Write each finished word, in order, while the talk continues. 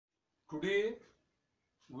Today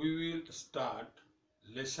we will start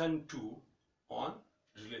lesson 2 on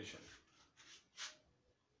relation.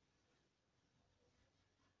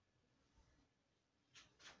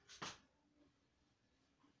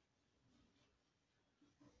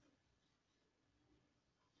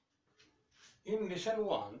 In lesson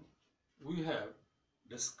 1 we have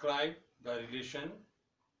described the relation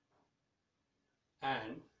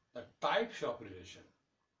and the types of relation.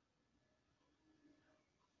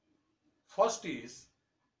 First is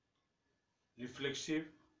reflexive,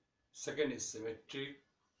 second is symmetric,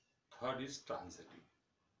 third is transitive.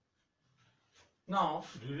 Now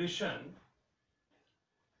relation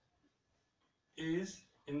is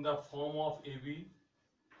in the form of AB.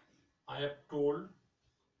 I have told.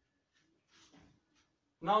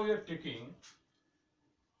 Now we are taking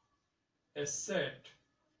a set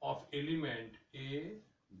of element A,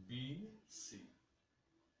 B, C.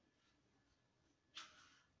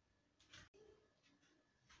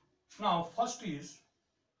 Now first is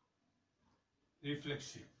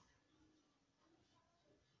reflexive.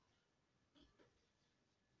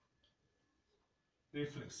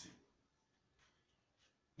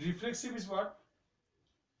 Reflexive is what?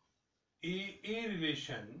 A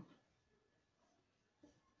relation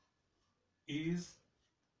is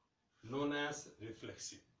known as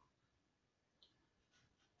reflexive.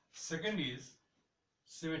 Second is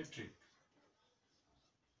symmetric.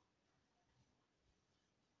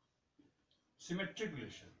 Symmetric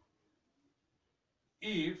relation.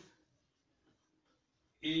 If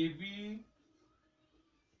AB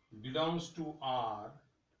belongs to R,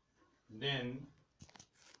 then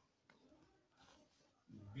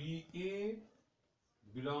BA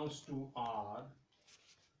belongs to R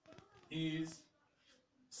is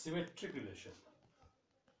symmetric relation.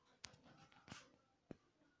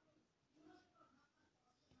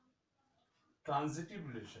 Transitive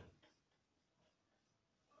relation.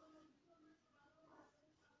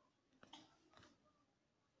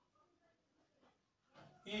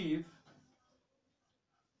 If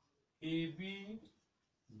AB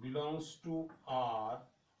belongs to R,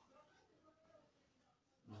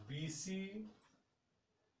 BC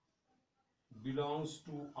belongs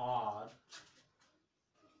to R,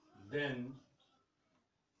 then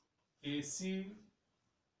AC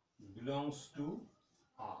belongs to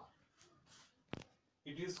R.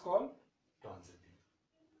 It is called transitive.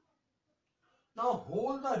 Now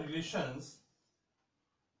hold the relations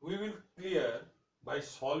we will clear by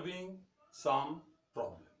solving some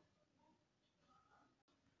problem.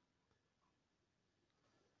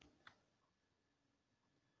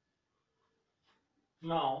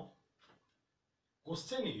 Now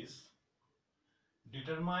question is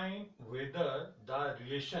determine whether the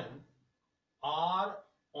relation R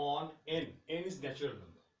on N is natural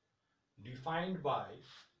number, defined by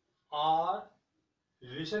R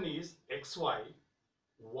relation is xy,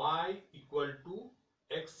 y equal to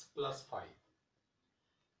x plus 5,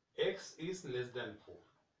 x is less than 4,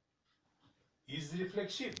 is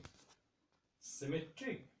reflexive,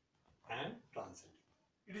 symmetric and transitive.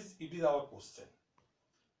 It is our question.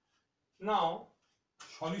 Now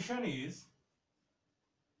solution is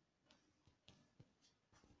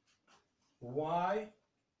y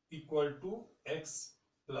equal to x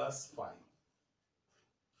plus 5.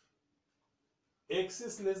 X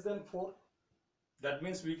is less than 4. That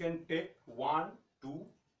means we can take 1, 2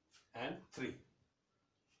 and 3.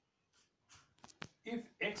 If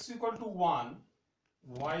x equal to 1,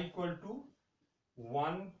 y equal to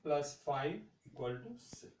 1 plus 5 equal to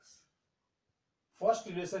 6. First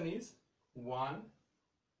relation is 1,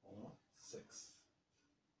 6.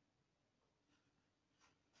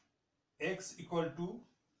 X equal to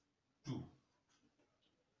 2.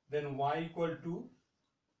 Then y equal to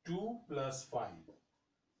 2 plus 5.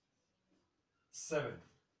 7.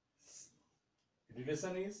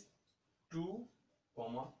 Relation is 2,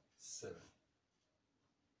 7.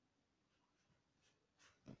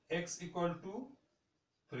 X equal to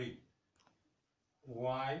 3.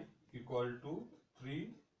 Y equal to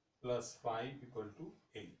 3 plus 5 equal to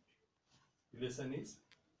 8. Relation is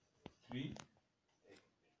 3, 8.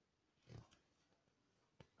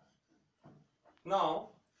 Now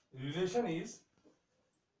relation is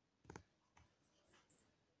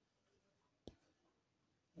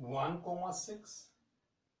 1, 6,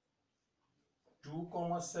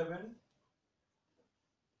 2, 7,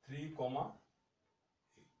 3, 8.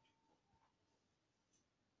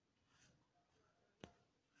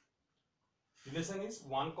 Relation is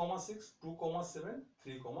 1, 6, 2, 7,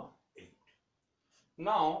 3, 8.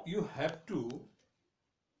 Now you have to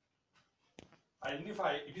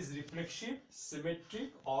identify it is reflexive,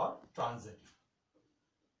 symmetric or transitive.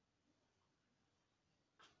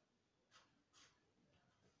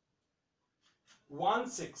 1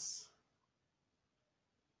 6.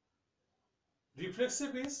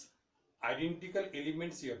 Reflexive is identical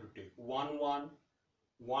elements you have to take. 1 1,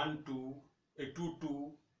 1 2, 2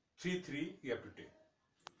 2, 3 3 you have to take.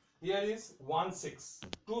 Here is 1 6,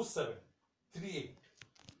 2 7, 3 8.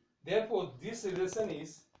 Therefore, this relation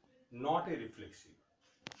is not a reflexive.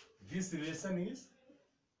 This relation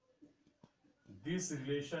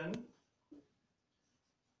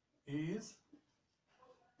is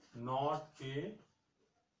not a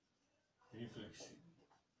reflexive.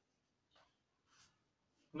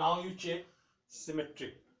 Now you check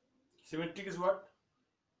symmetric. Symmetric is what?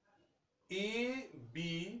 A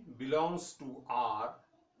B belongs to R,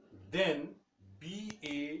 then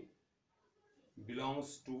BA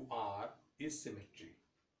belongs to R is symmetry.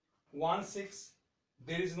 1 6,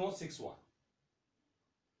 there is no 6 1.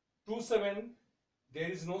 2 7, there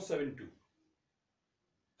is no 7 2.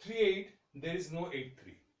 3 8, there is no 8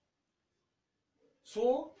 3.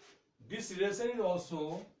 So this relation is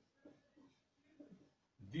also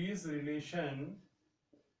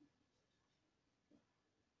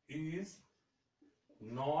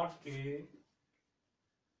not a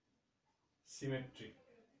symmetry.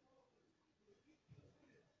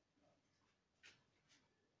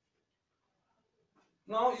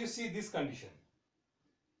 Now you see this condition.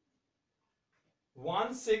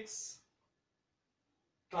 1 6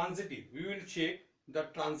 transitive. We will check the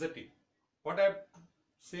transitive. What I have to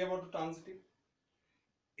say about the transitive?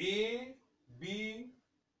 A B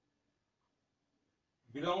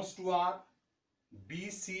belongs to R,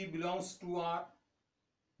 BC belongs to R,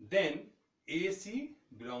 then AC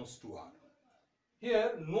belongs to R.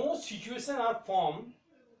 Here no situation are formed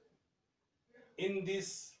in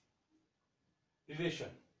this relation,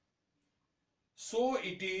 so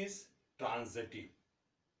it is transitive.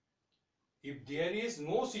 If there is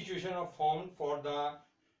no situation are formed for the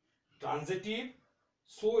transitive,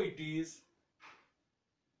 so it is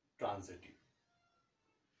transitive.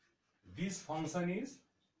 This function is,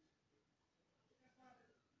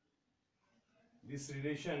 this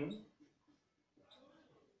relation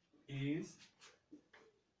is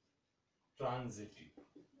transitive.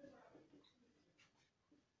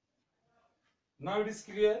 Now it is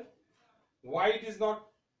clear why it is not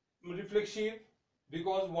reflexive,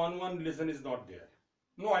 because 1 1 relation is not there.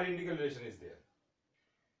 No identical relation is there.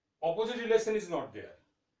 Opposite relation is not there.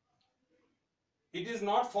 It is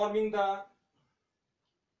not forming the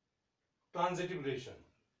transitive relation.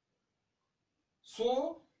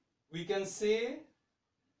 So we can say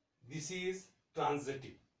this is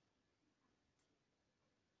transitive.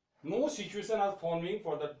 No situation are forming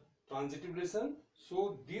for the transitive relation,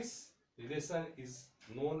 so this relation is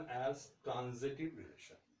known as transitive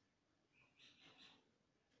relation.